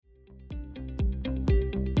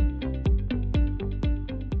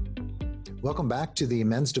Welcome back to the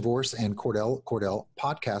Men's Divorce and Cordell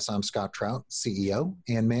podcast. I'm Scott Trout, CEO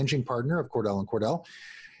and managing partner of Cordell & Cordell.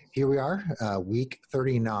 Here we are, week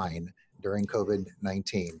 39 during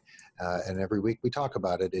COVID-19. And every week we talk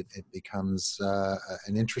about it, it becomes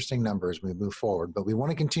an interesting number as we move forward. But we want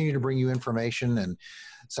to continue to bring you information and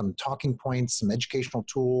some talking points, some educational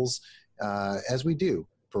tools, as we do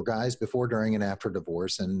for guys before, during, and after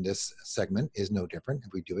divorce. And this segment is no different.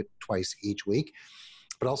 We do it twice each week.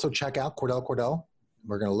 But also check out Cordell.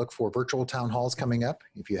 We're going to look for virtual town halls coming up.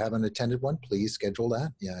 If you haven't attended one, please schedule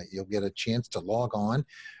that. Yeah, you'll get a chance to log on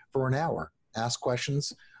for an hour, ask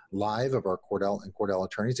questions live of our Cordell & Cordell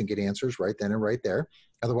attorneys and get answers right then and right there.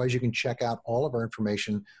 Otherwise, you can check out all of our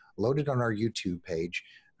information loaded on our YouTube page,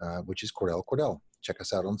 which is Cordell. Check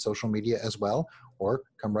us out on social media as well, or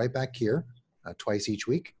come right back here twice each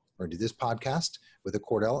week. We're going to do this podcast with a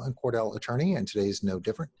Cordell & Cordell attorney, and today's no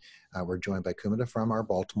different. We're joined by Kumita from our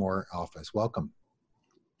Baltimore office. Welcome.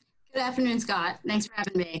 Good afternoon, Scott. Thanks for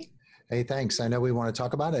having me. Hey, thanks. I know we want to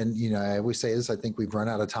talk about it, and I always say this, I think we've run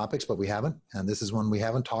out of topics, but we haven't, and this is one we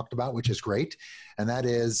haven't talked about, which is great, and that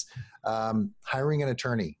is hiring an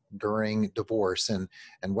attorney during divorce and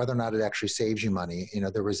whether or not it actually saves you money.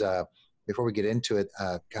 There was before we get into it,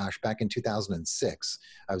 back in 2006,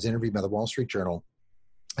 I was interviewed by the Wall Street Journal.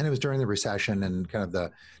 And it was during the recession and kind of the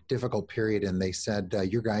difficult period. And they said,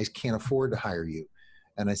 your guys can't afford to hire you.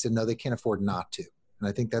 And I said, no, they can't afford not to. And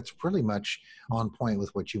I think that's pretty much on point with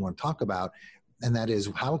what you want to talk about. And that is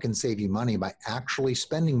how it can save you money by actually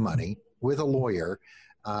spending money with a lawyer.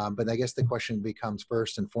 But I guess the question becomes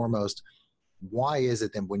first and foremost, why is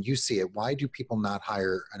it then when you see it, why do people not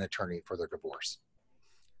hire an attorney for their divorce?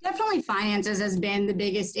 Definitely finances has been the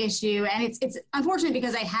biggest issue. And it's unfortunate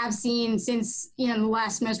because I have seen since,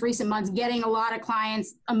 the most recent months, getting a lot of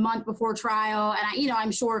clients a month before trial. And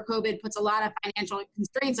I'm sure COVID puts a lot of financial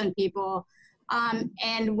constraints on people.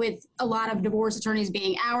 And with a lot of divorce attorneys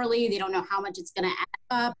being hourly, they don't know how much it's going to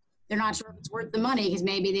add up. They're not sure if it's worth the money because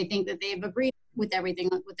maybe they think that they've agreed with everything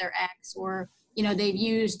with their ex, or, they've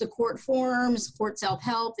used the court forms, court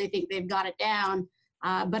self-help. They think they've got it down.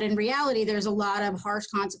 But in reality, there's a lot of harsh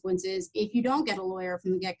consequences if you don't get a lawyer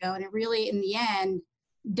from the get-go. And it really, in the end,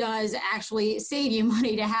 does actually save you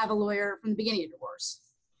money to have a lawyer from the beginning of divorce.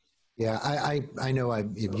 Yeah, I know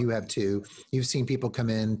you have too. You've seen people come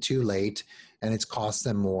in too late and it's cost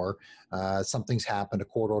them more. Something's happened. A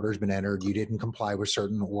court order has been entered. You didn't comply with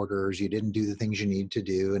certain orders. You didn't do the things you need to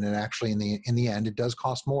do. And it actually, in the end, it does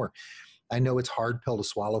cost more. I know it's a hard pill to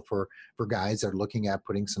swallow for guys that are looking at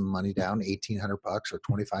putting some money down, $1,800 or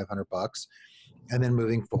 $2,500, and then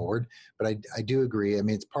moving forward. But I do agree. I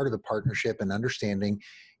mean, it's part of the partnership and understanding,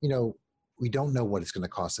 we don't know what it's going to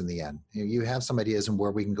cost in the end. You have some ideas on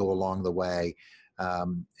where we can go along the way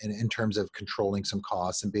in terms of controlling some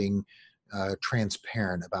costs and being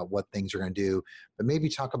transparent about what things are going to do. But maybe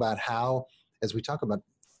talk about how, as we talk about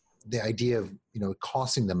the idea of,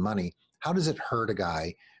 costing them money, how does it hurt a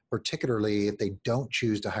guy, particularly if they don't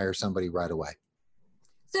choose to hire somebody right away?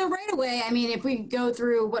 So right away, if we go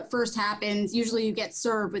through what first happens, usually you get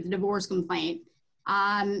served with a divorce complaint.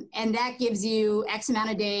 And that gives you X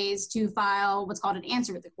amount of days to file what's called an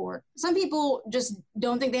answer with the court. Some people just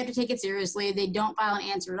don't think they have to take it seriously. They don't file an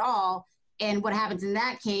answer at all. And what happens in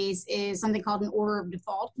that case is something called an order of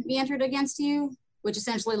default can be entered against you, which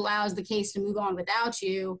essentially allows the case to move on without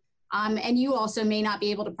you. And you also may not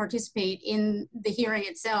be able to participate in the hearing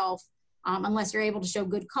itself unless you're able to show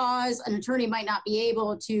good cause. An attorney might not be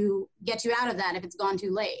able to get you out of that if it's gone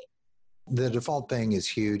too late. The default thing is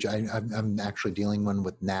huge. I'm actually dealing one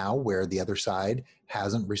with now where the other side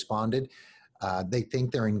hasn't responded. They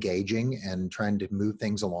think they're engaging and trying to move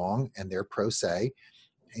things along, and they're pro se,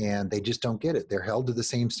 and they just don't get it. They're held to the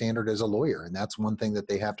same standard as a lawyer. And that's one thing that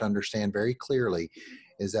they have to understand very clearly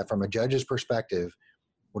is that from a judge's perspective,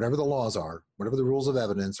 whatever the laws are, whatever the rules of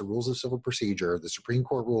evidence, the rules of civil procedure, the Supreme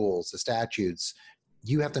Court rules, the statutes,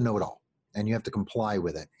 you have to know it all and you have to comply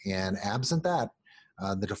with it. And absent that,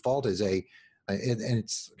 the default is and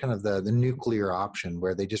it's kind of the nuclear option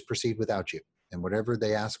where they just proceed without you. And whatever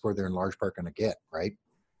they ask for, they're in large part going to get, right?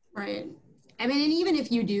 Right. And even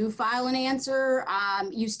if you do file an answer,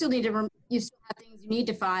 you still have things you need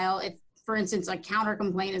to file. If, for instance, a counter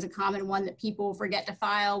complaint is a common one that people forget to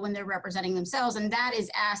file when they're representing themselves. And that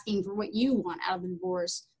is asking for what you want out of the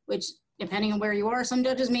divorce, which, depending on where you are, some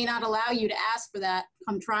judges may not allow you to ask for that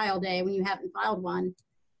come trial day when you haven't filed one.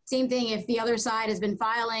 Same thing if the other side has been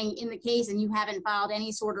filing in the case and you haven't filed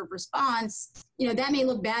any sort of response, that may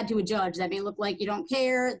look bad to a judge. That may look like you don't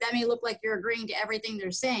care. That may look like you're agreeing to everything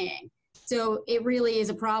they're saying. So it really is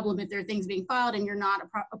a problem if there are things being filed and you're not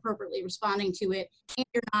appropriately responding to it, and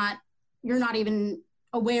you're not you're not even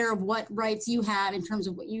aware of what rights you have in terms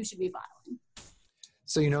of what you should be filing.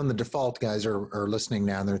 So, in the default, guys are listening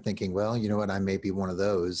now and they're thinking, well, you know what, I may be one of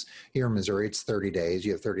those. Here in Missouri, it's 30 days.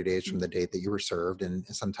 You have 30 days from the date that you were served. And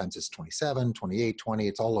sometimes it's 27, 28, 20.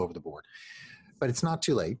 It's all over the board. But it's not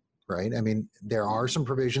too late, right? I mean, there are some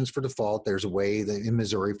provisions for default. There's a way that in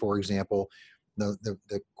Missouri, for example, the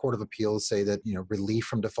Court of Appeals say that, relief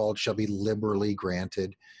from default shall be liberally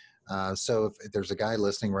granted. So if there's a guy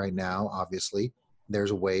listening right now, obviously,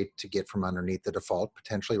 there's a way to get from underneath the default,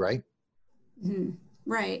 potentially, right? Mm-hmm.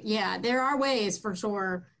 Right. Yeah, there are ways for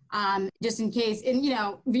sure. Just in case, and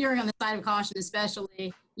veering on the side of caution,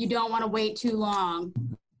 especially, you don't want to wait too long.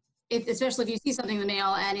 Especially if you see something in the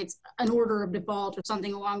mail and it's an order of default or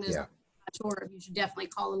something along those lines, I'm not sure, you should definitely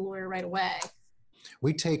call a lawyer right away.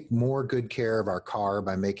 We take more good care of our car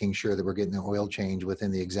by making sure that we're getting the oil change within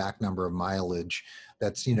the exact number of mileage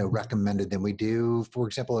that's, recommended than we do, for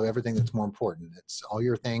example, everything that's more important. It's all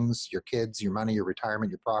your things, your kids, your money, your retirement,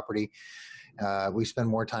 your property. We spend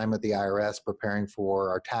more time at the IRS preparing for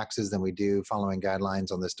our taxes than we do following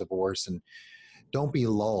guidelines on this divorce. And don't be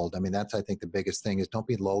lulled. I mean, that's, I think, the biggest thing is don't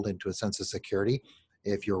be lulled into a sense of security.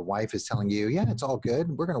 If your wife is telling you, yeah, it's all good,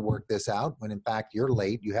 we're going to work this out, when in fact you're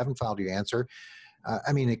late, you haven't filed your answer.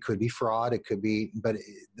 It could be fraud, it could be, but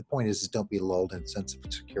the point is don't be lulled in a sense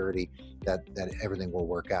of security that everything will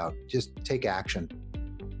work out. Just take action.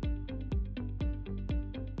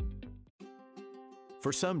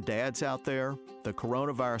 For some dads out there, the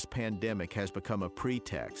coronavirus pandemic has become a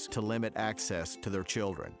pretext to limit access to their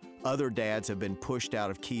children. Other dads have been pushed out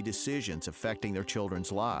of key decisions affecting their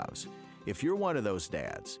children's lives. If you're one of those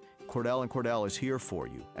dads, Cordell & Cordell is here for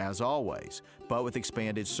you, as always, but with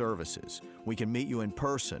expanded services. We can meet you in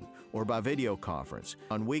person or by video conference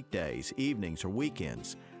on weekdays, evenings, or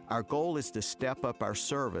weekends. Our goal is to step up our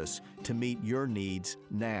service to meet your needs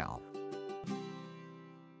now.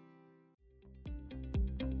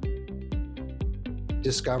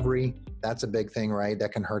 Discovery, that's a big thing, right?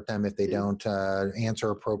 That can hurt them if they don't answer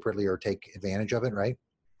appropriately or take advantage of it, right?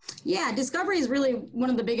 Yeah, discovery is really one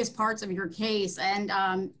of the biggest parts of your case.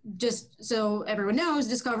 And just so everyone knows,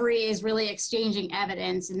 discovery is really exchanging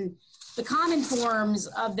evidence. And the common forms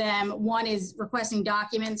of them, one is requesting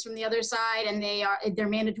documents from the other side, and they're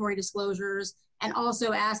mandatory disclosures, and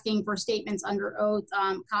also asking for statements under oath.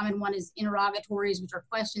 Common one is interrogatories, which are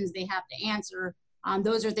questions they have to answer.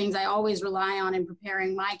 Those are things I always rely on in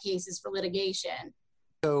preparing my cases for litigation.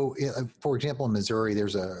 So, for example, in Missouri,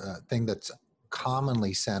 there's a thing that's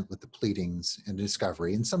commonly sent with the pleadings and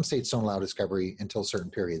discovery. And some states don't allow discovery until certain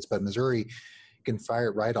periods, but Missouri can fire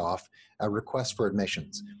it right off, a request for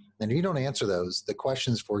admissions. And if you don't answer those, the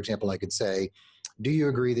questions, for example, I could say, do you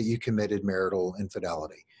agree that you committed marital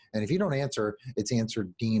infidelity? And if you don't answer, it's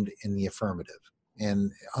answered deemed in the affirmative. And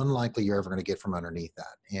unlikely you're ever going to get from underneath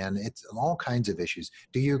that. And it's all kinds of issues.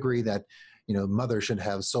 Do you agree that, mother should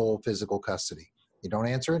have sole physical custody? You don't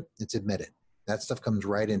answer it, it's admitted. That stuff comes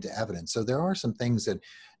right into evidence. So there are some things that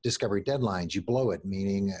discovery deadlines, you blow it,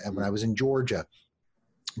 meaning when I was in Georgia,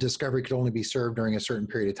 discovery could only be served during a certain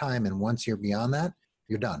period of time. And once you're beyond that,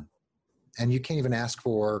 you're done. And you can't even ask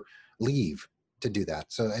for leave to do that.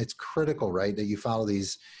 So it's critical, right, that you follow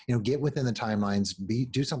these, get within the timelines,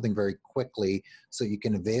 do something very quickly so you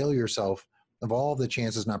can avail yourself of all the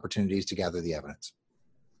chances and opportunities to gather the evidence.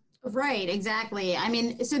 Right, exactly.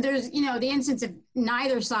 So there's, the instance if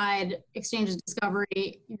neither side exchanges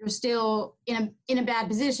discovery, you're still in a bad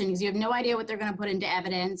position because you have no idea what they're going to put into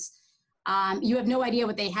evidence. You have no idea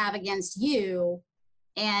what they have against you,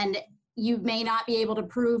 and you may not be able to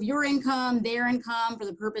prove your income, their income for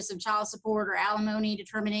the purpose of child support or alimony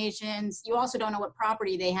determinations. You also don't know what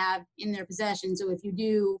property they have in their possession. So if you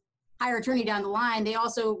do hire an attorney down the line, they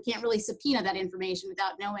also can't really subpoena that information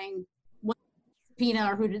without knowing what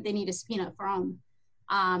subpoena or who they need a subpoena from.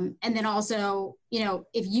 And then also,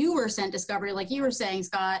 if you were sent discovery, like you were saying,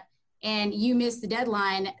 Scott, and you miss the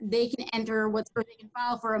deadline, they can they can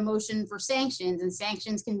file for a motion for sanctions, and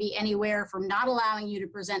sanctions can be anywhere from not allowing you to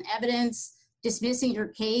present evidence, dismissing your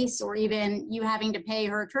case, or even you having to pay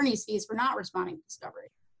her attorney's fees for not responding to discovery.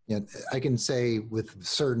 Yeah, I can say with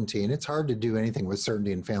certainty, and it's hard to do anything with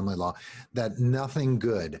certainty in family law, that nothing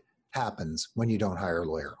good happens when you don't hire a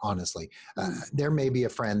lawyer, honestly. There may be a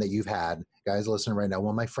friend that you've had, guys listening right now,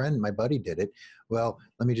 well, my buddy did it. Well,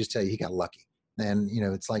 let me just tell you, he got lucky. And,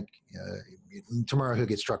 it's like tomorrow he'll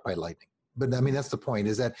get struck by lightning. But that's the point,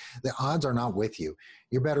 is that the odds are not with you.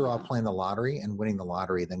 You're better off playing the lottery and winning the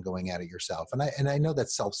lottery than going at it yourself. And I know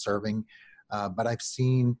that's self-serving, but I've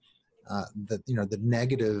seen the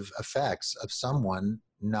negative effects of someone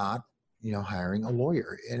not, hiring a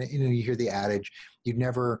lawyer. And, you hear the adage, you'd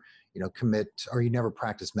never, commit, or you never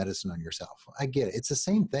practice medicine on yourself. I get it. It's the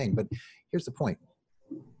same thing, but here's the point.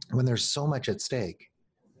 When there's so much at stake,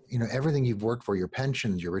 everything you've worked for, your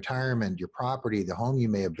pensions, your retirement, your property, the home you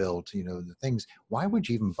may have built, the things, why would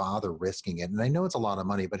you even bother risking it? And I know it's a lot of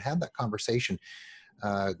money, but have that conversation.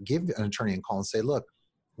 Give an attorney a call and say, look,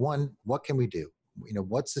 one, what can we do?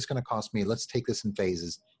 What's this going to cost me? Let's take this in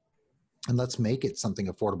phases and let's make it something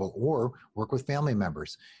affordable, or work with family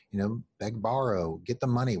members, beg, borrow, get the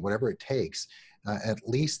money, whatever it takes. At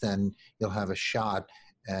least then you'll have a shot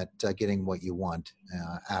at getting what you want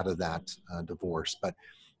out of that divorce. But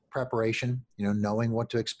preparation, knowing what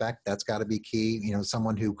to expect, that's got to be key.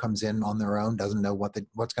 Someone who comes in on their own doesn't know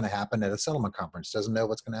what's going to happen at a settlement conference, doesn't know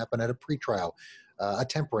what's going to happen at a pretrial, a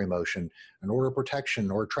temporary motion, an order of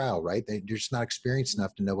protection, or a trial, right? They're just not experienced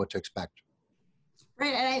enough to know what to expect.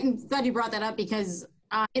 Right, and I'm glad you brought that up, because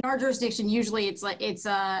in our jurisdiction, usually it's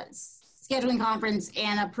a scheduling conference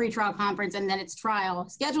and a pretrial conference, and then it's trial.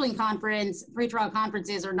 Scheduling conference, pretrial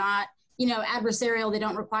conferences are not adversarial. They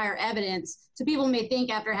don't require evidence. So people may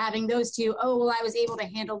think after having those two, oh, well, I was able to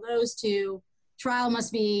handle those two. Trial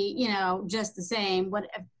must be, just the same. What,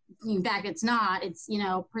 in fact, it's not. It's,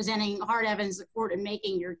 presenting hard evidence to court and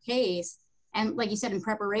making your case. And like you said, in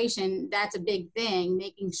preparation, that's a big thing,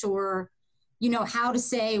 making sure how to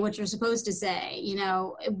say what you're supposed to say.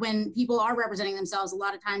 When people are representing themselves, a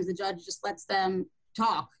lot of times the judge just lets them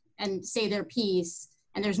talk and say their piece.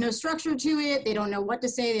 And there's no structure to it. They don't know what to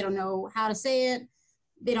say. They don't know how to say it.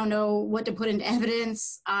 They don't know what to put into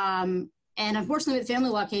evidence. And unfortunately, with family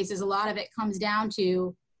law cases, a lot of it comes down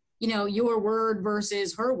to, your word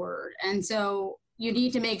versus her word. And so you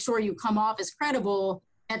need to make sure you come off as credible.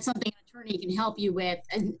 That's something an attorney can help you with,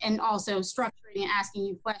 and also structuring and asking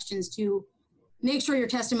you questions to make sure your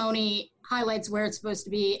testimony highlights where it's supposed to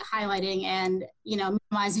be highlighting, and,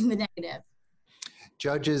 minimizing the negative.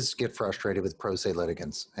 Judges get frustrated with pro se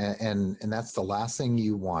litigants, and that's the last thing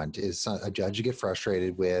you want, is a judge to get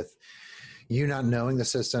frustrated with you not knowing the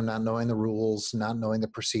system, not knowing the rules, not knowing the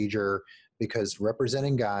procedure, because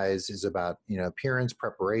representing guys is about, appearance,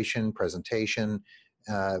 preparation, presentation,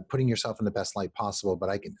 putting yourself in the best light possible. But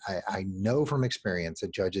I know from experience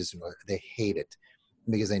that judges, they hate it,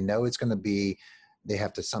 because they know it's going to be, they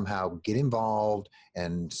have to somehow get involved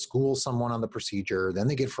and school someone on the procedure. Then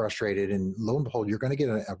they get frustrated, and lo and behold, you're going to get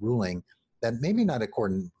a ruling that maybe not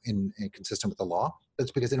according in consistent with the law, but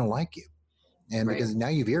it's because they don't like you. And right. Because now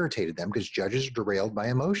you've irritated them, because judges are derailed by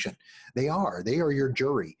emotion. They are your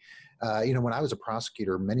jury. When I was a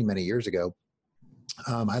prosecutor many, many years ago,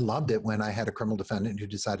 I loved it when I had a criminal defendant who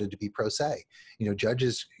decided to be pro se.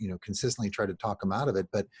 Judges, consistently try to talk them out of it,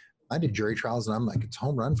 but I did jury trials, and I'm like, it's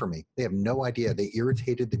home run for me. They have no idea. They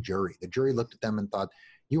irritated the jury. The jury looked at them and thought,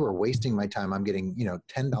 you are wasting my time. I'm getting,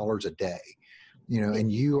 $10 a day, and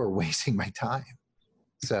you are wasting my time.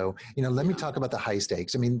 So, let me talk about the high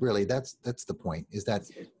stakes. I mean, really, that's the point, is that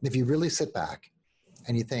if you really sit back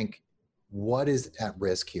and you think, what is at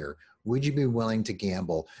risk here? Would you be willing to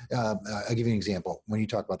gamble? I'll give you an example. When you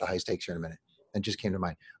talk about the high stakes here in a minute, that just came to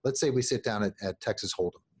mind. Let's say we sit down at Texas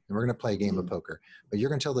Hold'em, and we're going to play a game of poker, but you're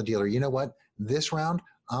going to tell the dealer, you know what, this round,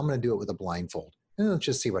 I'm going to do it with a blindfold, and let's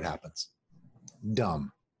just see what happens.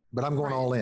 Dumb, but I'm going all in.